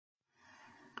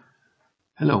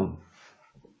Hello.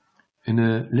 In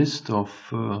a list of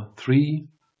 3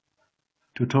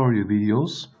 tutorial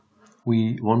videos,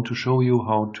 we want to show you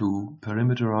how to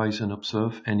parameterize and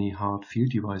observe any HART field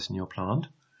device in your plant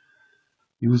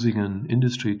using an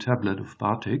industry tablet of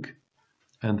BARTEC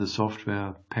and the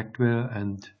software PACTware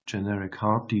and Generic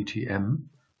HART DTM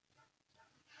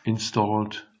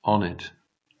installed on it.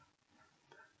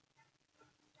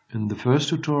 In the first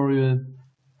tutorial,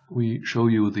 we show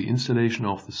you the installation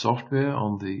of the software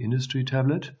on the industry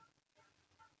tablet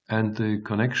and the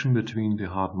connection between the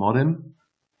HART modem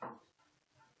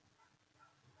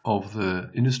of the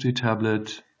industry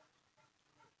tablet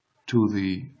to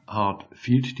the HART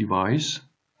field device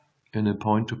in a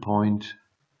point-to-point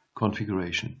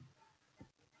configuration.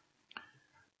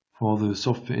 For the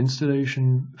software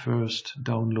installation, first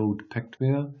download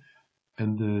PACTware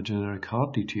and the Generic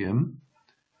HART DTM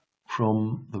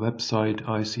from the website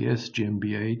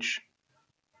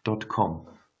icsgmbh.com.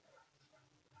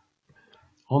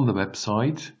 On the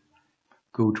website,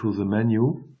 go to the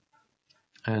menu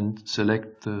and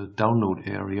select the download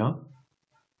area,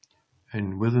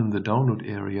 and within the download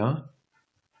area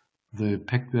the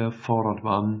PACTware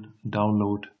 4.1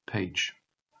 download page.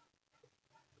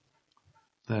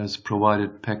 There's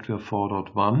provided PACTware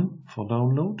 4.1 for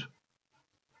download,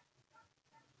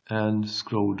 and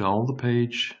scroll down the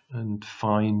page and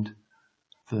find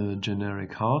the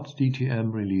Generic HART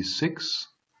DTM release 6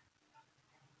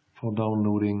 for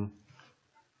downloading,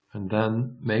 and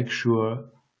then make sure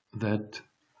that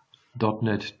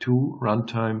 .NET 2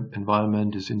 runtime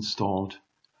environment is installed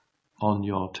on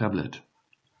your tablet.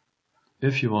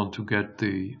 If you want to get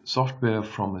the software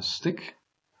from a stick,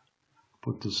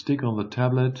 put the stick on the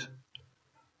tablet,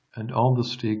 and on the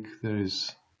stick there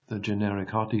is the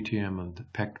Generic HART DTM and the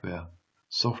PACTware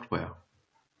software.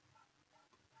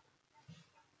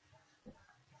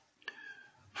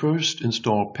 First,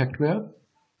 install PACTware.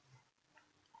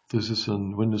 This is a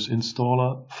Windows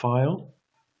installer file.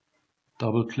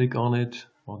 Double click on it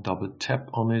or double tap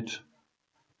on it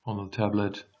on the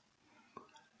tablet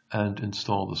and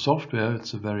install the software.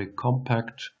 It's a very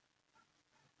compact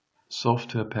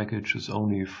software package. It's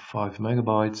only 5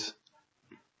 megabytes.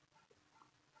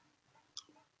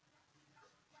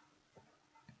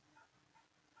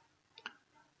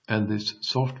 And this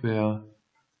software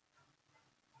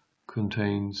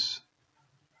contains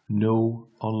no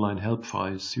online help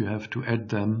files. You have to add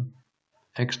them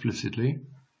explicitly.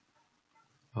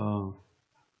 The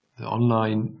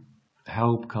online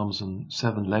help comes in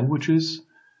 7 languages,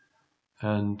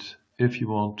 and if you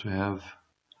want to have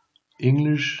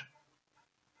English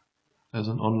as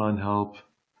an online help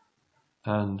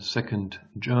and second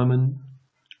German,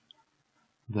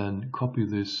 then copy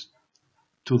this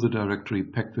to the directory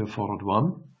PACTware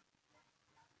 4.1,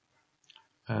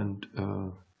 and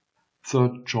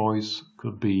third choice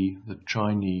could be the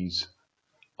Chinese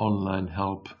online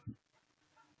help,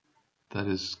 that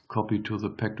is copied to the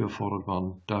PACTware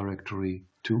 4.1 directory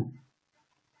too.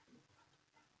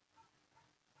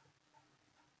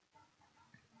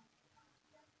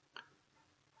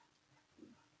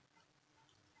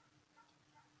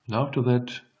 And after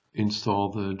that, install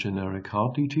the Generic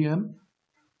HART DTM.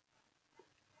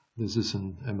 This is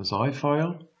an MSI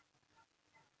file.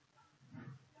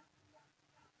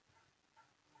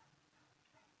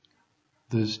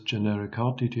 This Generic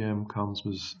HART DTM comes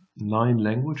with 9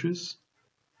 languages.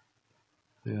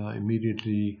 They are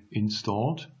immediately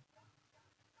installed.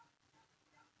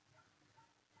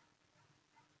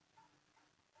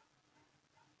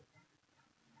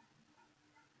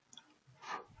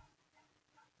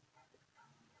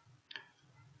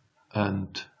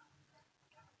 And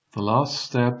the last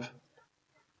step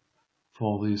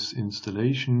for this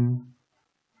installation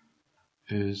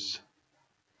is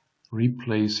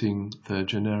replacing the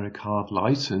Generic HART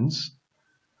license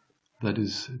that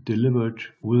is delivered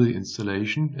with the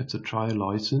installation. It's a trial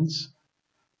license,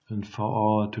 and for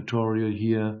our tutorial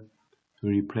here we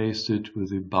replaced it with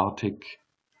the BARTEC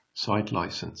site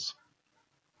license.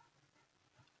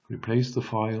 Replace the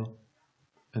file,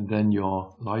 and then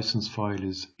your license file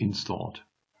is installed.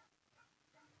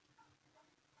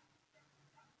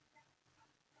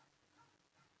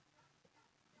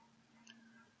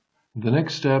 The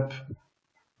next step,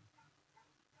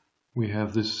 we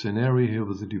have this scenario here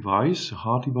with the device. A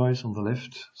HART device on the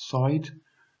left side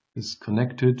is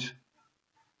connected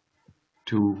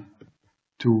to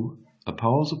a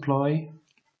power supply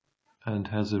and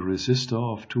has a resistor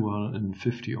of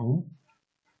 250 ohm.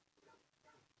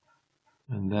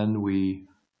 And then we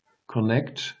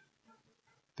connect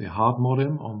the HART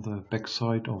modem on the back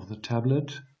side of the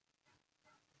tablet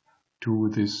to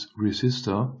this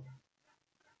resistor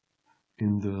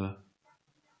in the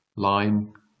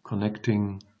line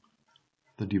connecting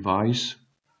the device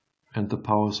and the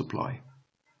power supply.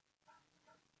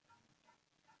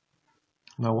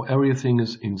 Now everything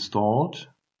is installed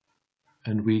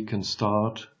and we can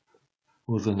start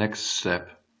with the next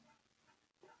step.